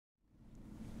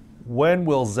When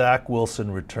will Zach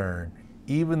Wilson return?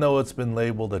 Even though it's been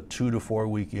labeled a 2 to 4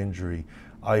 week injury,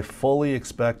 I fully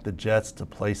expect the Jets to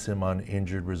place him on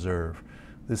injured reserve.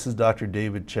 This is Dr.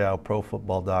 David Chao,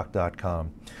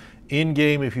 ProFootballDoc.com. In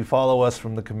game, if you follow us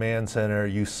from the command center,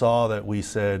 you saw that we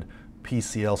said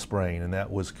PCL sprain, and that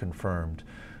was confirmed.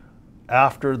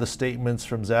 After the statements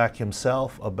from Zach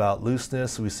himself about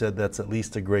looseness, we said that's at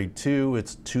least a grade 2.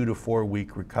 It's 2 to 4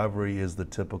 week recovery is the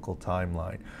typical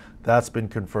timeline. That's been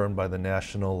confirmed by the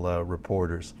national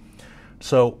reporters.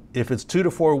 So if it's 2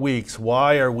 to 4 weeks,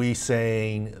 why are we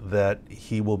saying that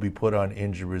he will be put on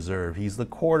injured reserve? He's the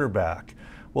quarterback.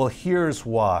 Well, here's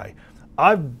why.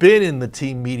 I've been in the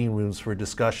team meeting rooms for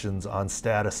discussions on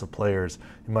status of players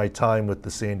in my time with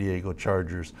the San Diego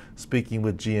Chargers, speaking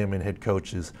with GM and head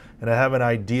coaches, and I have an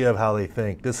idea of how they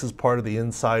think. This is part of the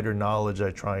insider knowledge I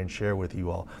try and share with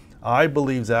you all. I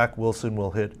believe Zach Wilson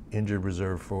will hit injured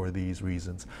reserve for these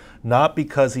reasons. Not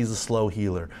because he's a slow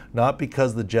healer, not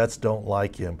because the Jets don't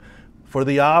like him, for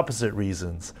the opposite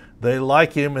reasons. They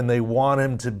like him and they want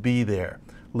him to be there.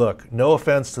 Look, no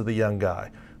offense to the young guy,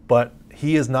 but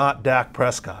he is not Dak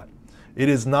Prescott. It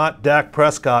is not Dak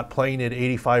Prescott playing at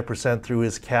 85% through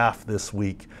his calf this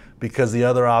week because the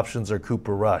other options are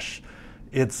Cooper Rush.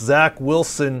 It's Zach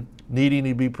Wilson needing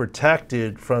to be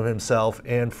protected from himself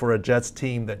and for a Jets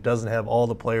team that doesn't have all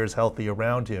the players healthy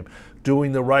around him,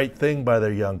 doing the right thing by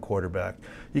their young quarterback.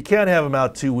 You can't have him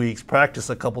out 2 weeks, practice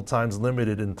a couple times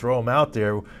limited, and throw him out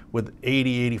there with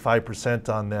 80-85%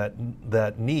 on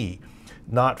that knee.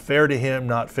 Not fair to him,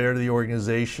 not fair to the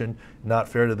organization, not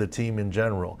fair to the team in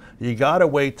general. You got to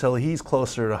wait till he's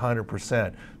closer to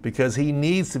 100% because he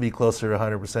needs to be closer to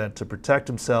 100% to protect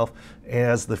himself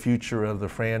as the future of the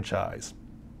franchise.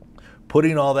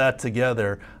 Putting all that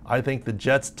together, I think the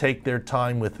Jets take their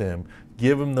time with him,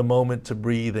 give him the moment to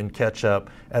breathe and catch up,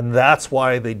 and that's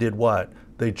why they did what?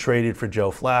 They traded for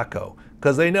Joe Flacco,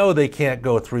 because they know they can't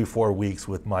go 3-4 weeks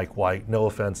with Mike White. No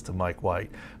offense to Mike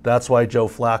White. That's why Joe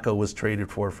Flacco was traded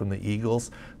for from the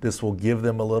Eagles. This will give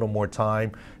them a little more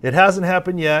time. It hasn't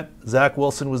happened yet. Zach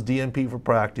Wilson was DNP for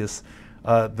practice.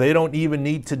 They don't even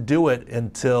need to do it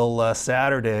until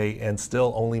Saturday and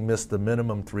still only miss the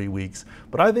minimum 3 weeks.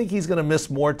 But I think he's going to miss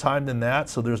more time than that,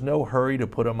 so there's no hurry to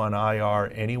put him on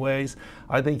IR anyways.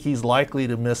 I think he's likely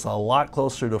to miss a lot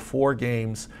closer to 4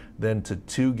 games than to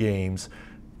 2 games,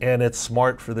 and it's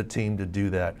smart for the team to do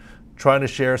that. Trying to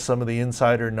share some of the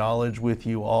insider knowledge with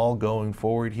you all going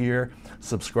forward here.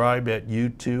 Subscribe at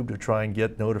YouTube to try and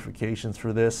get notifications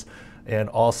for this. And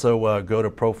also go to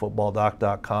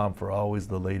ProFootballDoc.com for always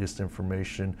the latest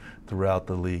information throughout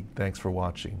the league. Thanks for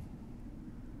watching.